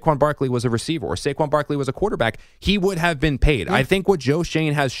or if Saquon Barkley was a receiver or Saquon Barkley was a quarterback, he would have been paid. Yeah. I think what Joe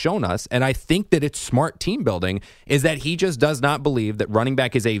Schoen has shown us, and I think that it's smart team building, is that he just does not believe that running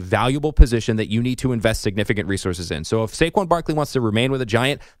back is a valuable position that you need to invest significant resources in. So if Saquon Barkley wants to remain with a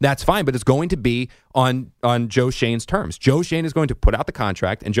Giant, that's fine, but it's going to be on Joe Schoen's terms. Joe Schoen is going to put out the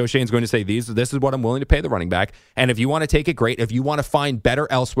contract, and Joe Schoen is going to say, this is what I'm willing to pay the running back, and if you want to take it, great. If you want to find better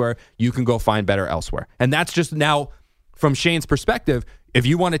elsewhere, you can go find better elsewhere. And that's just now, from Shane's perspective, if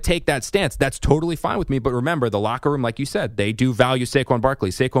you want to take that stance, that's totally fine with me. But remember, the locker room, like you said, they do value Saquon Barkley.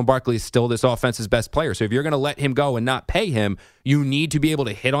 Saquon Barkley is still this offense's best player. So if you're going to let him go and not pay him, you need to be able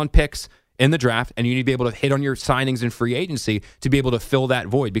to hit on picks in the draft, and you need to be able to hit on your signings in free agency to be able to fill that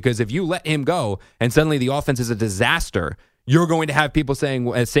void. Because if you let him go and suddenly the offense is a disaster, you're going to have people saying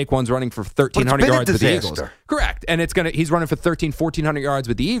Saquon's running for 1,300 yards with the Eagles. Correct. And he's running for 1,400 yards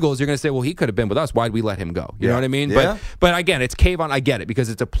with the Eagles. You're going to say, well, he could have been with us. Why'd we let him go? You know what I mean? Yeah. But again, it's Kayvon. I get it because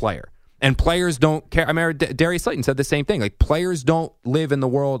it's a player. And players don't care. I mean, Darius Slayton said the same thing. Like, players don't live in the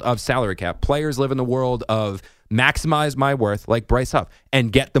world of salary cap. Players live in the world of maximize my worth, like Bryce Huff,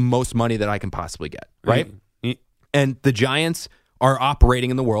 and get the most money that I can possibly get. Right? Mm-hmm. And the Giants are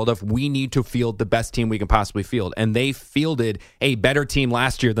operating in the world of we need to field the best team we can possibly field. And they fielded a better team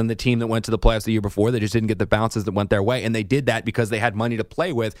last year than the team that went to the playoffs the year before. They just didn't get the bounces that went their way. And they did that because they had money to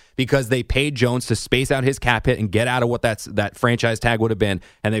play with, because they paid Jones to space out his cap hit and get out of what that franchise tag would have been,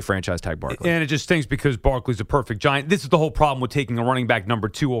 and they franchise tag Barkley. And it just stinks because Barkley's a perfect Giant. This is the whole problem with taking a running back number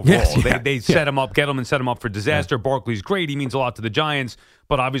 2 overall. Yes, they set him up, get him, and set him up for disaster. Yeah. Barkley's great. He means a lot to the Giants.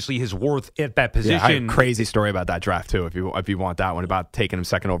 But obviously his worth at that position. Yeah, I have a crazy story about that draft, too, if you want that one, about taking him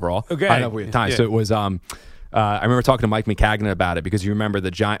second overall. Okay. I know we have time. Yeah. So it was, I remember talking to Mike McCagnon about it, because you remember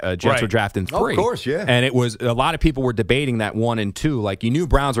the Jets were drafting 3. Oh, of course, yeah. And it was, a lot of people were debating that 1 and 2. Like, you knew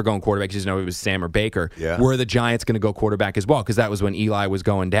Browns were going quarterback, because you know it was Sam or Baker. Yeah. Were the Giants going to go quarterback as well? Because that was when Eli was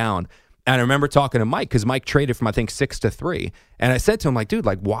going down. And I remember talking to Mike, because Mike traded from, I think, 6 to 3. And I said to him, like, dude,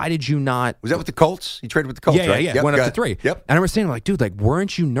 like, why did you not? Was that with the Colts? He traded with the Colts, right? Yeah. Went up to 3. Yep. And I remember saying, like, dude, like,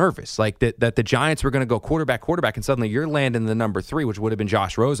 weren't you nervous? Like, that the Giants were going to go quarterback, and suddenly you're landing the number 3, which would have been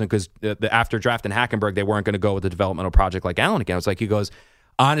Josh Rosen, because after drafting Hackenberg, they weren't going to go with a developmental project like Allen again. It's like, he goes,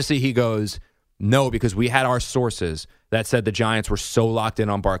 no, because we had our sources that said the Giants were so locked in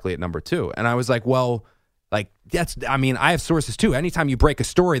on Barkley at number 2. And I was like, well, like, I have sources too. Anytime you break a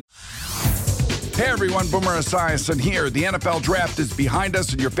story. Hey everyone, Boomer Esiason here. The NFL Draft is behind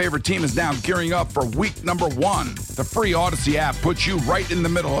us, and your favorite team is now gearing up for week number 1. The free Odyssey app puts you right in the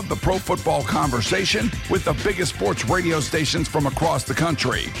middle of the pro football conversation with the biggest sports radio stations from across the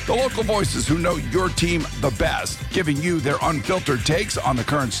country. The local voices who know your team the best, giving you their unfiltered takes on the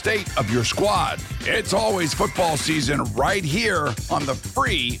current state of your squad. It's always football season right here on the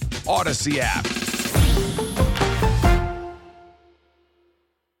free Odyssey app.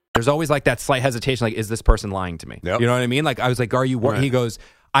 there's always like that slight hesitation, like, is this person lying to me? Yep. You know what I mean? Like, I was like, are you worried? Right. He goes,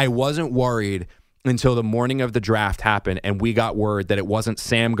 I wasn't worried until the morning of the draft happened and we got word that it wasn't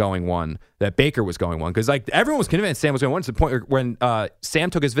Sam going one, that Baker was going one. Because like everyone was convinced Sam was going one. To the point where when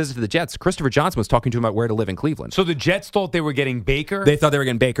Sam took his visit to the Jets, Christopher Johnson was talking to him about where to live in Cleveland. So the Jets thought they were getting Baker? They thought they were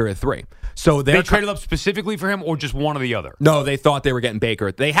getting Baker at 3. So they traded up specifically for him or just one or the other? No, they thought they were getting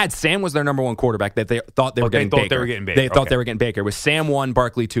Baker. They had Sam was their number one quarterback that they thought they were getting Baker. They were getting Baker. They thought they were getting Baker. It was Sam 1,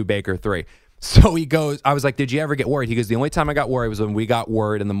 Barkley 2, Baker 3. So he goes, I was like, did you ever get worried? He goes, the only time I got worried was when we got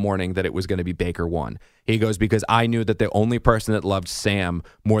word in the morning that it was going to be Baker 1. He goes, because I knew that the only person that loved Sam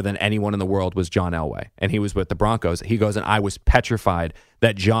more than anyone in the world was John Elway. And he was with the Broncos. He goes, and I was petrified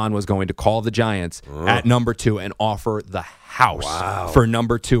that John was going to call the Giants at number 2 and offer the house for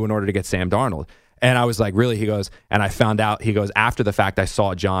number 2 in order to get Sam Darnold. And I was like, really? He goes, and I found out, he goes, after the fact, I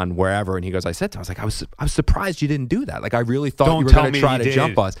saw John wherever. And he goes, I said to him, I was like, I was surprised you didn't do that. Like, I really thought you were going to try to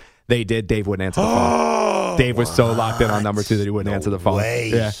jump us. They did. Dave wouldn't answer the phone. Dave was so locked in on number 2 that he wouldn't answer the phone.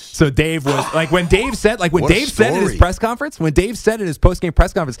 Yeah. So Dave was like, when Dave said, said in his press conference, when Dave said in his post-game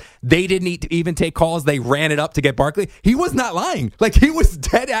press conference, they didn't even take calls. They ran it up to get Barkley. He was not lying. Like, he was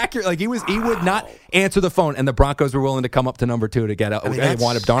dead accurate. Like, he would not answer the phone. And the Broncos were willing to come up to number 2 to get out. They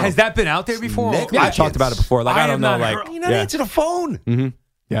wanted Darnold. Has that been out there before? Yeah, I talked about it before. Like, I don't know. Like, you not answer the phone. Mm-hmm.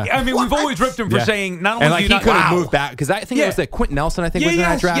 Yeah. I mean, we've always ripped him for saying not only and like do you he could have moved back because I think it was like Quentin Nelson. I think was in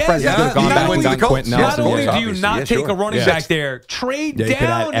that draft. He could have gone back and gotten Quentin Nelson. Not only do you not take a running back there, trade down. You could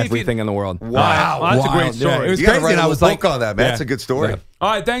have everything in the world. Wow, that's a great story. It was crazy. And I was like, on that, man. That's a good story.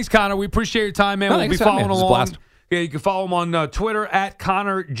 All right, thanks, Connor. We appreciate your time, man. We'll be following along. Yeah, you can follow him on Twitter at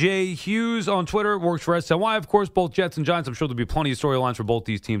Connor J. Hughes on Twitter. Works for SNY, of course, both Jets and Giants. I'm sure there'll be plenty of storylines for both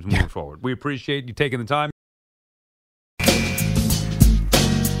these teams moving forward. We appreciate you taking the time.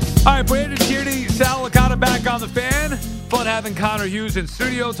 All right, Brandon Tierney, Sal Licata back on the Fan. Fun having Connor Hughes in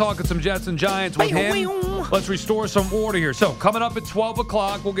studio, talking some Jets and Giants with him. Let's restore some order here. So coming up at 12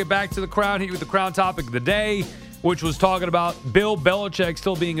 o'clock, we'll get back to the Crown, hit you with the Crown topic of the day, which was talking about Bill Belichick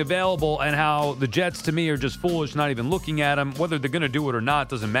still being available and how the Jets, to me, are just foolish not even looking at him. Whether they're going to do it or not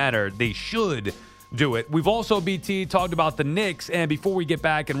doesn't matter. They should do it. We've also, BT, talked about the Knicks, and before we get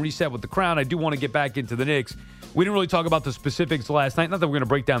back and reset with the Crown, I do want to get back into the Knicks. We didn't really talk about the specifics last night. Not that we're going to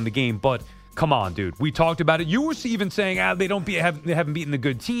break down the game, but come on, dude. We talked about it. You were even saying they haven't beaten the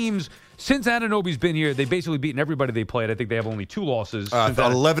good teams. Since Anunoby's been here, they've basically beaten everybody they played. I think they have only 2 losses.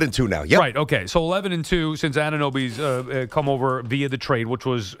 11-2 now. Yep. Right, okay. So 11-2 since Anunoby's come over via the trade, which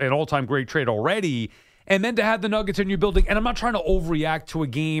was an all-time great trade already. And then to have the Nuggets in your building, and I'm not trying to overreact to a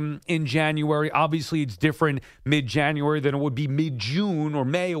game in January. Obviously, it's different mid-January than it would be mid-June or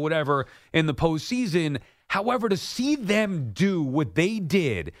May or whatever in the postseason. However, to see them do what they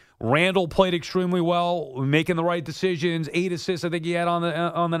did, Randall played extremely well, making the right decisions. 8 assists, I think he had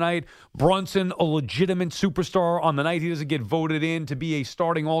on the night. Brunson, a legitimate superstar on the night. He doesn't get voted in to be a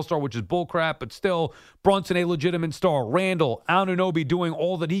starting all-star, which is bullcrap, but still, Brunson, a legitimate star. Randall, Anunoby doing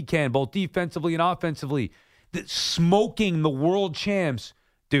all that he can, both defensively and offensively. Smoking the world champs.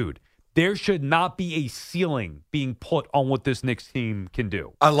 Dude, there should not be a ceiling being put on what this Knicks team can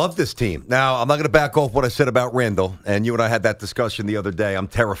do. I love this team. Now, I'm not going to back off what I said about Randall, and you and I had that discussion the other day. I'm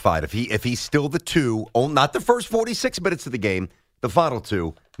terrified. If he's still the 2, not the first 46 minutes of the game, the final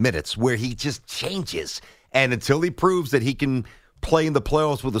 2 minutes, where he just changes. And until he proves that he can play in the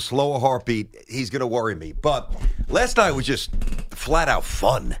playoffs with a slower heartbeat, he's going to worry me. But last night was just flat-out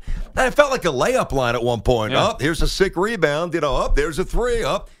fun. And it felt like a layup line at one point. Yeah. Here's a sick rebound. There's a 3.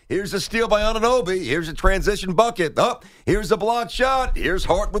 Here's a steal by Anunoby. Here's a transition bucket. Here's a block shot. Here's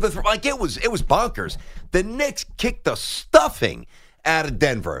Hart with a 3. Like, it was bonkers. The Knicks kicked the stuffing out of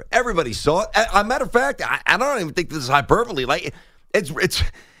Denver. Everybody saw it. As a matter of fact, I don't even think this is hyperbole. Like, it's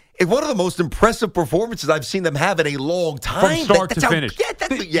one of the most impressive performances I've seen them have in a long time. From start to finish.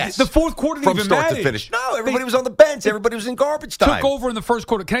 Yes. The fourth quarter didn't even From start manage. to finish. No, everybody was on the bench. Everybody was in garbage time. Took over in the first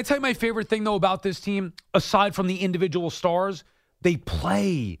quarter. Can I tell you my favorite thing, though, about this team, aside from the individual stars? They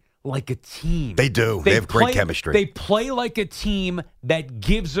play like a team. They do. They have great chemistry. They play like a team that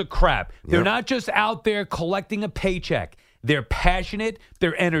gives a crap. They're not just out there collecting a paycheck. They're passionate,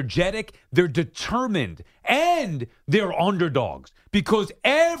 they're energetic, they're determined, and they're underdogs. Because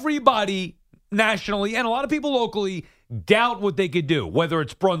everybody nationally and a lot of people locally doubt what they could do, whether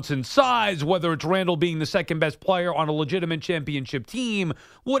it's Brunson's size, whether it's Randall being the second best player on a legitimate championship team,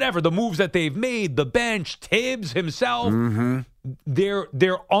 whatever, the moves that they've made, the bench, Tibbs himself.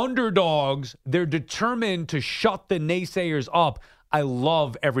 They're underdogs. They're determined to shut the naysayers up. I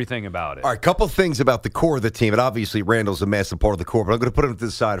love everything about it. All right, a couple things about the core of the team, and obviously Randall's a massive part of the core, but I'm going to put him to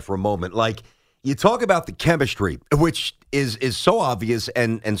the side for a moment. Like, You talk about the chemistry, which is so obvious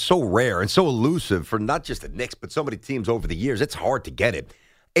and so rare and so elusive for not just the Knicks, but so many teams over the years. It's hard to get it.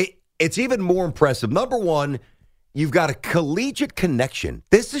 It's even more impressive. Number one, you've got a collegiate connection.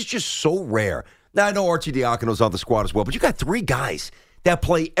 This is just so rare. Now, I know Archie Diacono's on the squad as well, but you got three guys that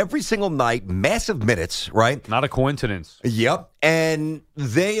play every single night, massive minutes, right? Not a coincidence. Yep. And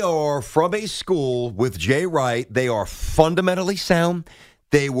they are from a school with Jay Wright. They are fundamentally sound.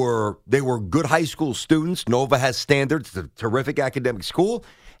 They were good high school students. Nova has standards. It's a terrific academic school.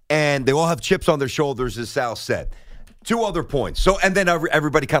 And they all have chips on their shoulders, as Sal said. Two other points. So, and then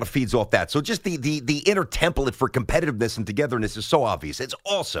everybody kind of feeds off that. So just the inner template for competitiveness and togetherness is so obvious. It's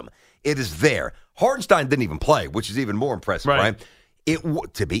awesome. It is there. Hardenstein didn't even play, which is even more impressive, right?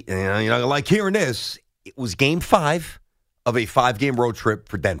 Like hearing this, it was game 5 of a 5-game road trip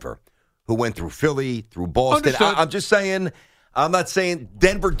for Denver, who went through Philly, through Boston. I'm just saying, I'm not saying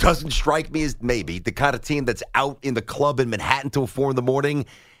Denver doesn't strike me as maybe the kind of team that's out in the club in Manhattan till 4 a.m.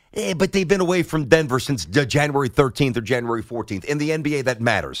 But they've been away from Denver since January 13th or January 14th. In the NBA, that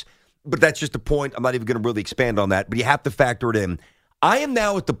matters. But that's just a point. I'm not even going to really expand on that. But you have to factor it in. I am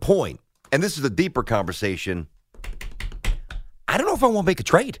now at the point, and this is a deeper conversation, I don't know if I want to make a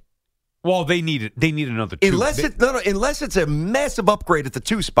trade. Well, they need it. They need another 2. Unless it's a massive upgrade at the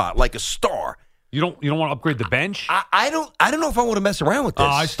 2 spot, like a star. You don't want to upgrade the bench? I don't know if I want to mess around with this.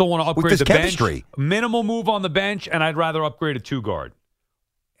 I still want to upgrade the chemistry. Bench. Minimal move on the bench, and I'd rather upgrade a 2-guard.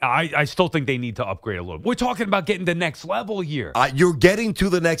 I still think they need to upgrade a little. We're talking about getting the next level here. You're getting to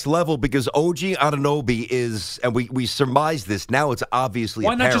the next level because OG Anunoby is, and we surmise this, now it's obviously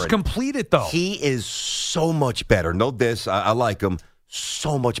Why apparent. not just complete it, though? He is so much better. Note this, I like him,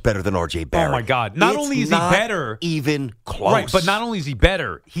 so much better than RJ Barrett. Oh, my God. Not only is he better. Even close. Right, but not only is he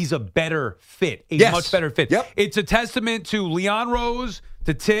better, he's a better fit. Much better fit. Yep. It's a testament to Leon Rose,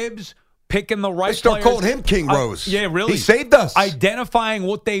 to Tibbs, picking the right They start players. calling him King Rose. Yeah, really. He saved us. Identifying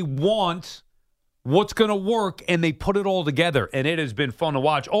what they want, what's going to work, and they put it all together. And it has been fun to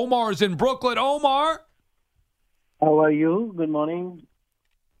watch. Omar's in Brooklyn. Omar. How are you? Good morning.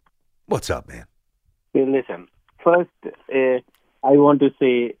 What's up, man? Hey, listen, first, I want to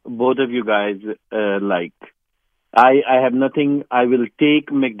say both of you guys, I have nothing. I will take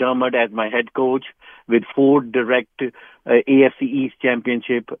McDermott as my head coach with 4 direct AFC East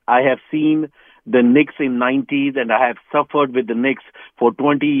championship. I have seen the Knicks in 90s, and I have suffered with the Knicks for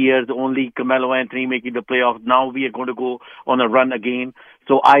 20 years, only Carmelo Anthony making the playoffs. Now we are going to go on a run again.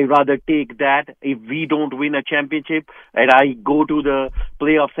 So I rather take that. If we don't win a championship, and I go to the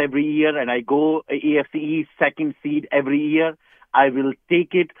playoffs every year, and I go AFC East 2nd seed every year, I will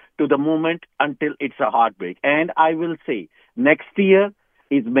take it to the moment until it's a heartbreak. And I will say, next year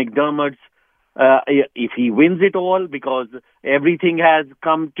is McDermott's, if he wins it all, because everything has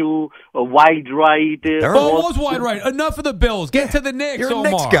come to a wide right. It was wide right. Enough of the Bills. Get to the Knicks, You're a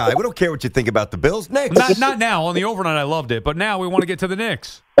Omar. Knicks guy. We don't care what you think about the Bills. Knicks. Not now. On the overnight, I loved it. But now we want to get to the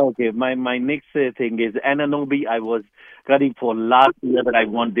Knicks. Okay, my Knicks thing is Anunoby. I was gunning for last year that I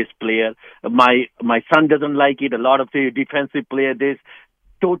want this player. My son doesn't like it. A lot of the defensive player, this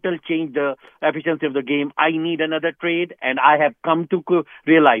total change the efficiency of the game. I need another trade, and I have come to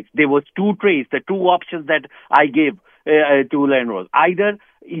realize there was 2 trades, the 2 options that I gave to Lenrose. Either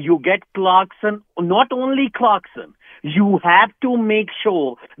you get Clarkson, not only Clarkson, you have to make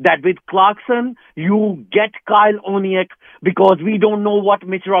sure that with Clarkson, you get Kyle Onyek, because we don't know what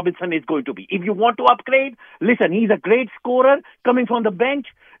Mitch Robinson is going to be. If you want to upgrade, listen, he's a great scorer coming from the bench.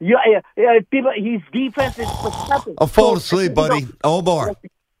 His defense is pathetic. I'm falling asleep, buddy. Omar.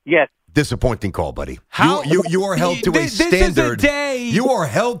 Yes. Disappointing call, buddy. You are held to a standard. This is a day. You are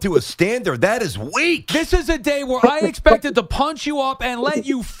held to a standard. That is weak. This is a day where I expected to punch you up and let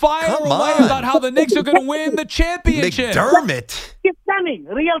you fire Come away on. about how the Knicks are going to win the championship. McDermott. It's coming.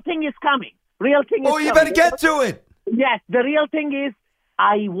 Real thing is coming. Real thing is coming. You better get to it. Yes, the real thing is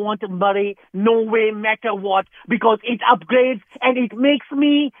I want Murray no way matter what, because it upgrades and it makes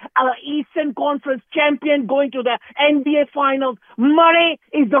me an Eastern Conference champion going to the NBA Finals. Murray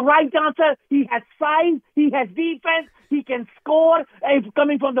is the right answer. He has size, he has defense, he can score. If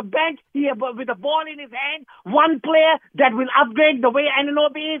coming from the bench, with the ball in his hand, one player that will upgrade the way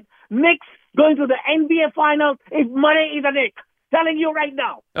Anunoby is. Knicks going to the NBA Finals if Murray is a Knick. Telling you right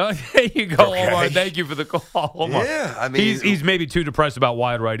now. There you go, Okay. Omar. Thank you for the call, Omar. Yeah, I mean, he's maybe too depressed about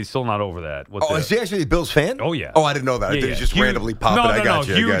wide right. He's still not over that. is he actually a Bills fan? Oh, yeah. Oh, I didn't know that. I think he's just randomly popping. I got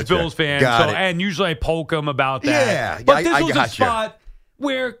you. Huge Bills fan. Got it. And usually I poke him about that. Yeah, But this I was a got you. spot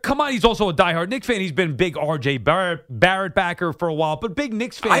where, come on, he's also a diehard Knicks fan. He's been a big R.J. Barrett backer for a while, but big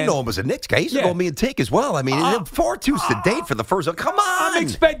Knicks fan. I know him as a Knicks guy. He's going me and take as well. I mean, 4-2's the date for the first one. Come on. I'm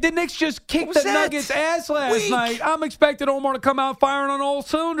expecting the Knicks just kicked the Nuggets' ass last night. I'm expecting Omar to come out firing on all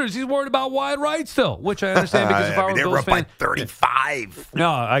cylinders. He's worried about wide right still, which I understand because if I were a Bills fan. They were up by 35.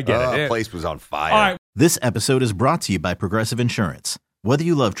 No, I get it. The place was on fire. All right. This episode is brought to you by Progressive Insurance. Whether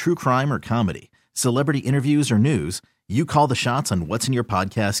you love true crime or comedy, celebrity interviews or news, you call the shots on what's in your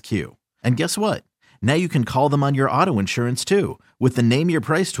podcast queue. And guess what? Now you can call them on your auto insurance too with the Name Your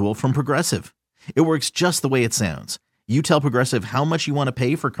Price tool from Progressive. It works just the way it sounds. You tell Progressive how much you want to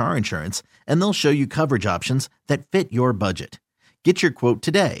pay for car insurance, and they'll show you coverage options that fit your budget. Get your quote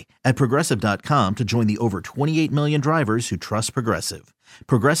today at Progressive.com to join the over 28 million drivers who trust Progressive.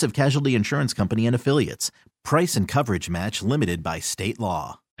 Progressive Casualty Insurance Company and Affiliates. Price and coverage match limited by state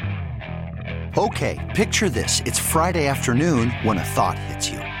law. Okay, picture this. It's Friday afternoon when a thought hits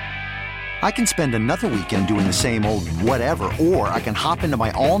you. I can spend another weekend doing the same old whatever, or I can hop into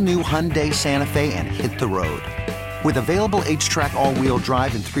my all-new Hyundai Santa Fe and hit the road. With available H-Track all-wheel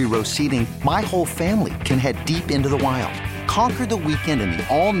drive and 3-row seating, my whole family can head deep into the wild. Conquer the weekend in the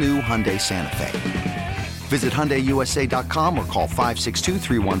all-new Hyundai Santa Fe. Visit HyundaiUSA.com or call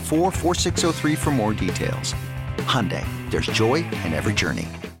 562-314-4603 for more details. Hyundai, there's joy in every journey.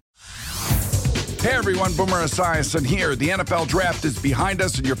 Hey everyone, Boomer Esiason here. The NFL Draft is behind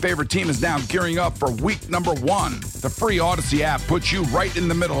us and your favorite team is now gearing up for week number 1. The free Odyssey app puts you right in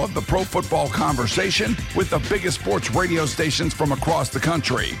the middle of the pro football conversation with the biggest sports radio stations from across the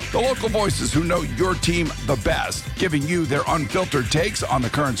country. The local voices who know your team the best, giving you their unfiltered takes on the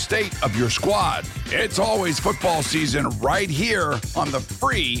current state of your squad. It's always football season right here on the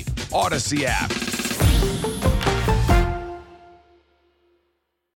free Odyssey app.